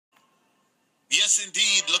Yes,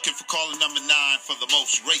 indeed. Looking for caller number 9 for the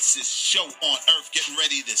most racist show on earth. Getting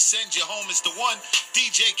ready to send you home. It's the one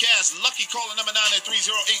DJ Cass. Lucky caller number 9 at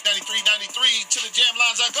 308-9393. To the jam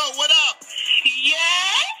lines I go. What up?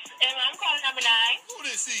 Yes, and I'm caller number 9. Who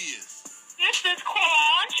this is? This is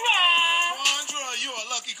Quandra. Quandra, you are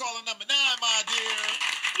lucky caller number 9, my dear.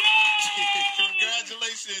 Yay!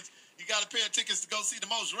 Congratulations. You got a pair of tickets to go see the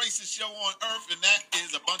most racist show on earth, and that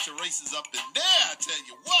is a bunch of races up in there, I tell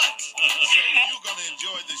you what. So you're going to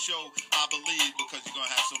enjoy the show, I believe, because you're going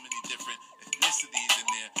to have so many different ethnicities in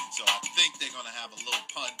there. So I think they're going to have a little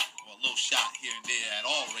pun or a little shot here and there at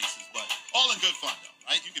all races, but all in good fun, though,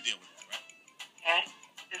 right? You can deal with that, right? Yes,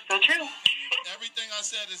 it's so true. If everything I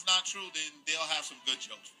said is not true, then they'll have some good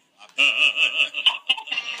jokes for you.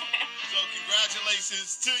 So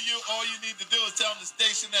congratulations to you. All you need to do is tell them the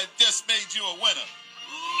station that just made you a winner.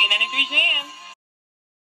 Z93 Jamz.